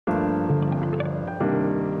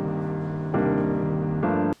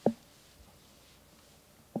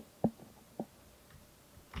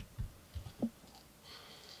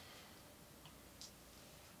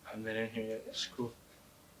haven't been in here yet. It's cool.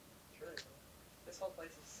 It's really cool. This whole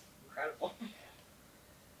place is incredible.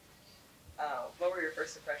 What were your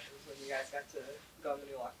first impressions when you guys got to go in the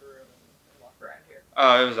new locker room and walk around here?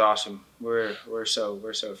 Oh, it was awesome. We're so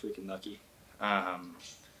freaking lucky.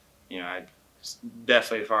 It's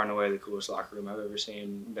definitely far and away the coolest locker room I've ever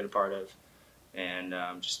seen, been a part of, and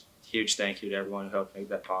just huge thank you to everyone who helped make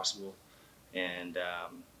that possible. And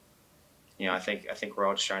I think we're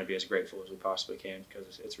all just trying to be as grateful as we possibly can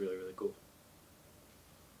because it's really cool.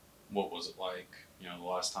 What was it like? The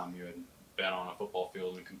last time you had been on a football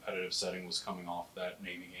field in a competitive setting was coming off that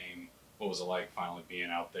Navy game. What was it like finally being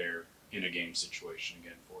out there in a game situation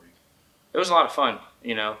again for you? It was a lot of fun,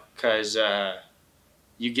 because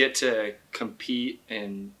you get to compete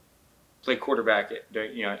and play quarterback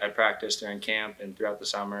at practice during camp and throughout the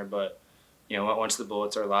summer. But once the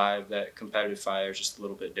bullets are live, that competitive fire is just a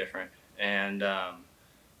little bit different. And to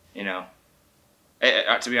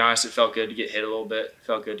be honest, it felt good to get hit a little bit. It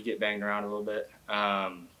felt good to get banged around a little bit.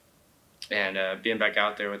 And being back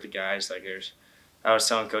out there with the guys, I was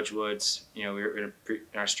telling Coach Woods, we were in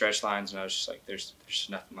our stretch lines, and I was just like, there's just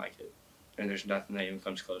nothing like it, and there's nothing that even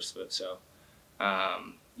comes close to it. So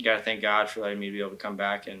you got to thank God for letting me be able to come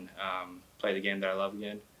back and play the game that I love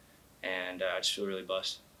again, and I just feel really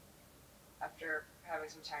blessed. After having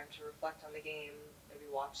some time to reflect on the game, maybe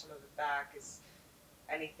watch some of it back, is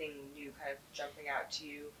anything new kind of jumping out to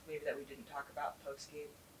you, maybe that we didn't talk about post-game?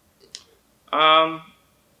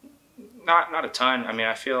 Not a ton. I mean,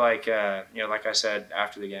 I feel like, like I said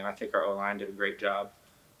after the game, I think our O-line did a great job.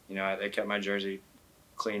 They kept my jersey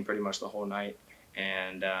clean pretty much the whole night.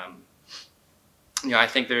 And, I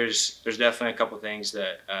think there's definitely a couple things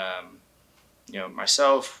that,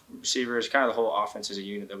 myself, receivers, kind of the whole offense as a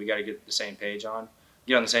unit that we got to get on the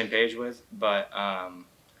same page with. But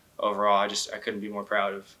overall, I couldn't be more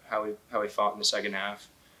proud of how we fought in the second half.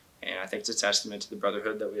 And I think it's a testament to the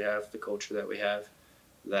brotherhood that we have, the culture that we have,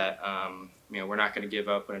 that we're not going to give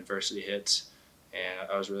up when adversity hits, and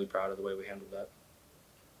I was really proud of the way we handled that.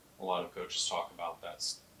 A lot of coaches talk about that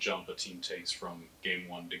jump a team takes from game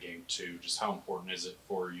 1 to game 2. Just how important is it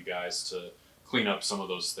for you guys to clean up some of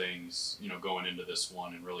those things, going into this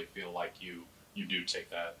one and really feel like you do take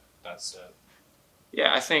that step?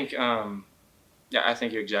 Yeah, I think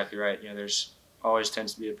you're exactly right. There's always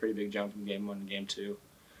tends to be a pretty big jump from game 1 to game 2.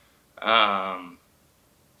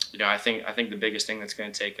 I think the biggest thing that's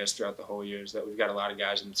going to take us throughout the whole year is that we've got a lot of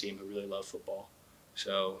guys on the team who really love football.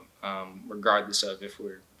 So regardless of if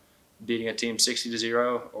we're beating a team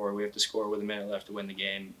 60-0 or we have to score with a minute left to win the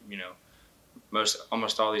game,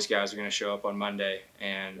 almost all these guys are going to show up on Monday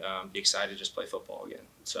and be excited to just play football again.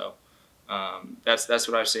 So that's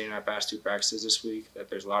what I've seen in our past 2 practices this week, that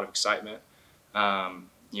there's a lot of excitement. A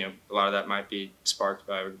lot of that might be sparked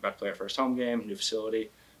by we're about to play our first home game, new facility.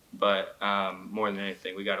 But more than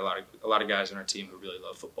anything, we got a lot of guys on our team who really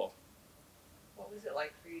love football. What was it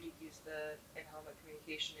like for you to use the in-helmet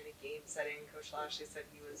communication in a game setting? Coach Lashley said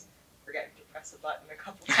he was forgetting to press a button a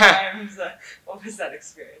couple times. What was that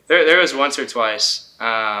experience? There was once or twice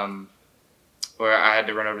where I had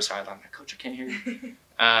to run over the sideline. I'm like, Coach, I can't hear you.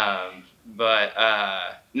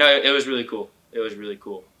 No, it was really cool. It was really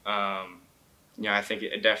cool. I think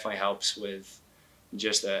it definitely helps with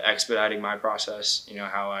just expediting my process,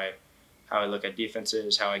 how I look at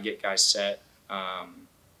defenses, how I get guys set,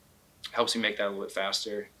 helps me make that a little bit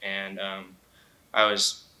faster. And I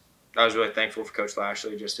was really thankful for Coach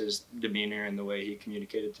Lashley, just his demeanor and the way he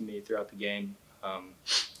communicated to me throughout the game,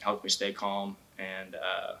 helped me stay calm and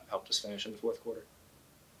helped us finish in the fourth quarter.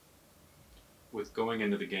 With going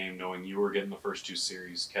into the game, knowing you were getting the first 2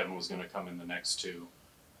 series, Kevin was going to come in the next 2,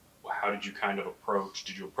 how did you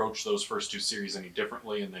did you approach those first 2 series any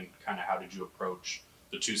differently, and then kind of how did you approach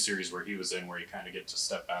the 2 series where he was in, where you kind of get to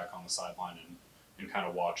step back on the sideline and kind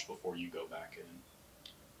of watch before you go back in?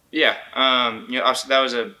 Yeah, obviously that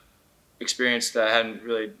was a experience that I hadn't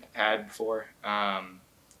really had before.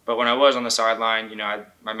 But when I was on the sideline,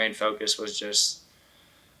 my main focus was just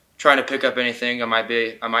trying to pick up anything I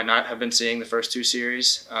might not have been seeing the first 2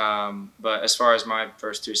 series. But as far as my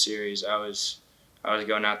first 2 series, I was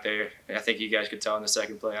going out there. I think you guys could tell in the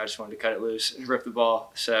second play, I just wanted to cut it loose and rip the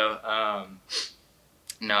ball. So,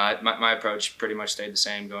 my approach pretty much stayed the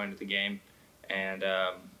same going into the game. And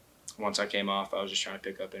once I came off, I was just trying to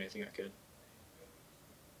pick up anything I could.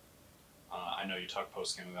 I know you talked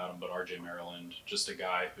post-game about him, but RJ Maryland, just a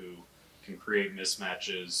guy who can create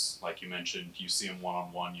mismatches. Like you mentioned, you see him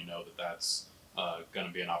one-on-one, that's going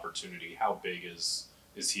to be an opportunity. How big is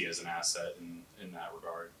he as an asset in that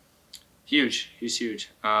regard? Huge. He's huge.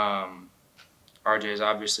 RJ is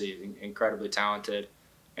obviously incredibly talented,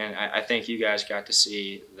 And I think you guys got to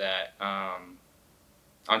see that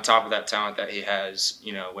on top of that talent that he has,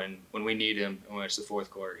 you know, when we need him, when it's the fourth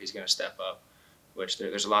quarter, he's going to step up, which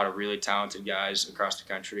there's a lot of really talented guys across the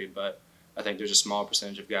country, but I think there's a small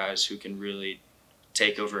percentage of guys who can really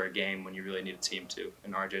take over a game when you really need a team to,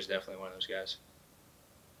 and RJ is definitely one of those guys.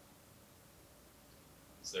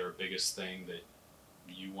 Is there a biggest thing that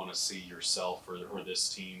you want to see yourself or this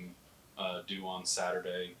team do on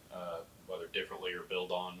Saturday, whether differently or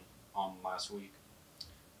build on last week?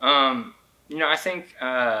 You know, I think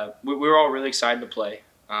we were all really excited to play.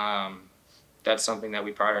 That's something that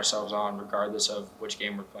we pride ourselves on, regardless of which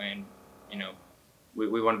game we're playing. You know,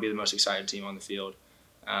 we want to be the most excited team on the field.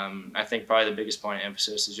 I think probably the biggest point of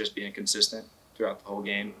emphasis is just being consistent throughout the whole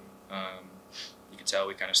game. You can tell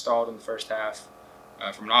we kind of stalled in the first half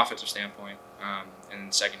from an offensive standpoint, and in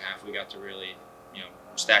the second half we got to really, you know,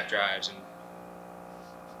 stack drives, and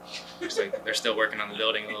looks like they're still working on the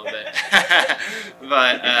building a little bit.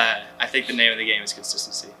 But I think the name of the game is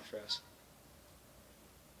consistency for us.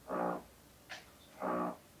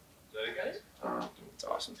 It's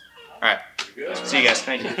awesome. All right. See you guys.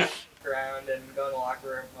 Thank you. Around and go in the locker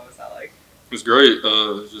room. What was that like? It was great.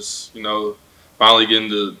 Just, you know, finally getting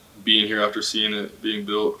to being here after seeing it being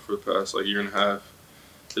built for the past like year and a half.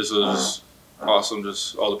 This was awesome.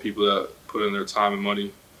 Just all the people that put in their time and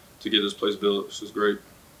money to get this place built. This was great.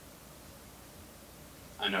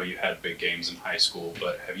 I know you had big games in high school,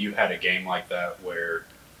 but have you had a game like that where,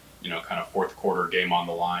 you know, kind of fourth quarter game on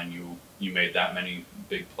the line, you made that many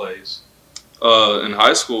big plays? In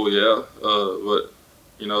high school, yeah. But,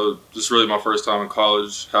 you know, this is really my first time in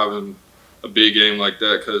college having a big game like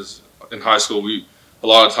that, because in high school, a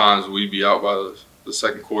lot of times we'd be out by the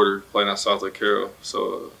second quarter playing at South Lake Carroll.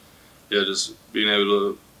 So, yeah, just being able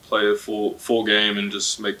to play a full game and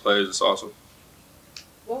just make plays, it's awesome.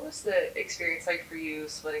 What was the experience like for you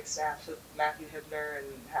splitting snaps with Matthew Hibner, and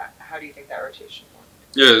how do you think that rotation went?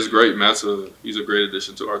 Yeah, it's great. He's a great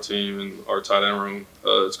addition to our team and our tight end room.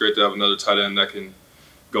 It's great to have another tight end that can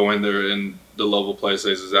go in there and the level of play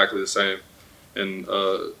stays exactly the same. And,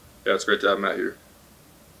 yeah, it's great to have Matt here.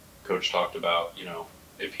 Coach talked about, you know,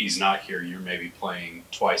 if he's not here, you're maybe playing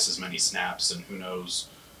twice as many snaps, and who knows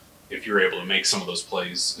if you're able to make some of those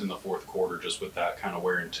plays in the fourth quarter just with that kind of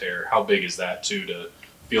wear and tear. How big is that, too, to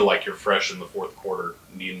feel like you're fresh in the fourth quarter,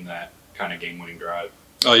 needing that kind of game-winning drive?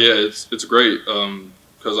 Oh, yeah, it's great.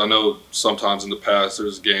 Because I know sometimes in the past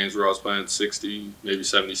there's games where I was playing 60, maybe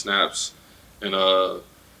 70 snaps, and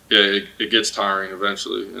yeah, it gets tiring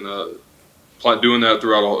eventually. And doing that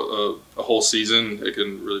throughout a whole season, it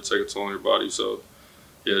can really take a toll on your body. So,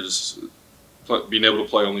 yeah, just being able to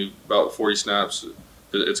play only about 40 snaps,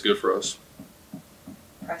 it's good for us.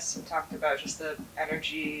 Preston talked about just the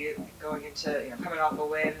energy going into, you know, coming off a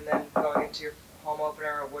win and then going into your home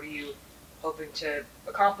opener. What are you hoping to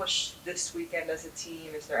accomplish this weekend as a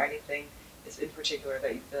team? Is there anything in particular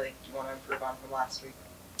that you feel like you want to improve on from last week?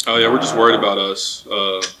 Oh, yeah, we're just worried about us.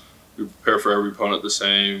 We prepare for every opponent the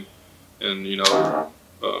same, and, you know,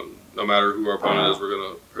 no matter who our opponent is, we're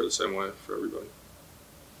going to prepare the same way for everybody.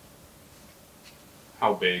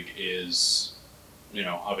 How big is, you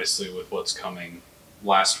know, obviously with what's coming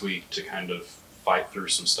last week, to kind of fight through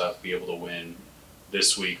some stuff, be able to win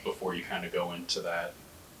this week before you kind of go into that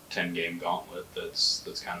 10-game gauntlet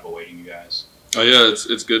that's kind of awaiting you guys? Oh, yeah,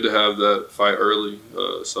 it's good to have that fight early,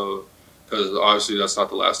 so because obviously that's not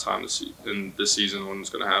the last time in this season when it's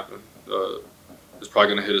going to happen. It's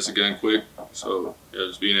probably going to hit us again quick, so yeah,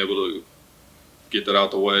 just being able to get that out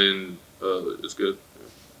the way, and it's good. Yeah.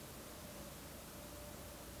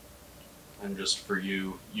 And just for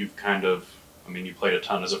you, you've kind of, I mean, you played a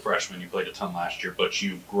ton as a freshman, you played a ton last year, but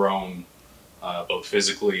you've grown both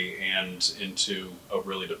physically and into a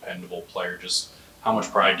really dependable player. Just how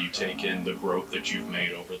much pride do you take in the growth that you've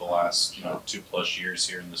made over the last, you know, 2+ years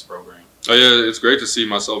here in this program? Oh, yeah, it's great to see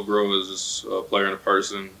myself grow as just a player and a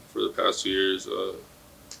person for the past 2 years.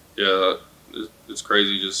 Yeah, it's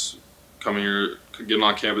crazy just coming here, getting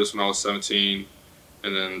on campus when I was 17,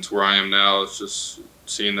 and then to where I am now. It's just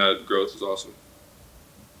seeing that growth is awesome.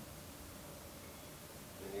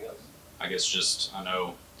 Anything else? I guess just, I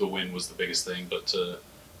know the win was the biggest thing, but to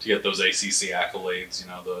get those ACC accolades, you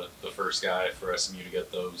know, the first guy for SMU to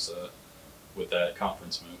get those with that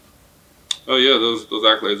conference move. Oh, yeah, those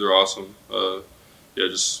accolades are awesome. Yeah,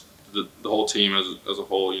 just the whole team as a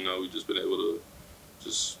whole, you know, we've just been able to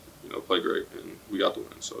just, you know, play great, and we got the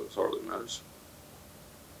win, so it's all that matters.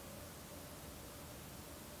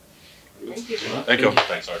 Thank you. Thank you.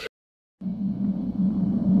 Thanks, RJ.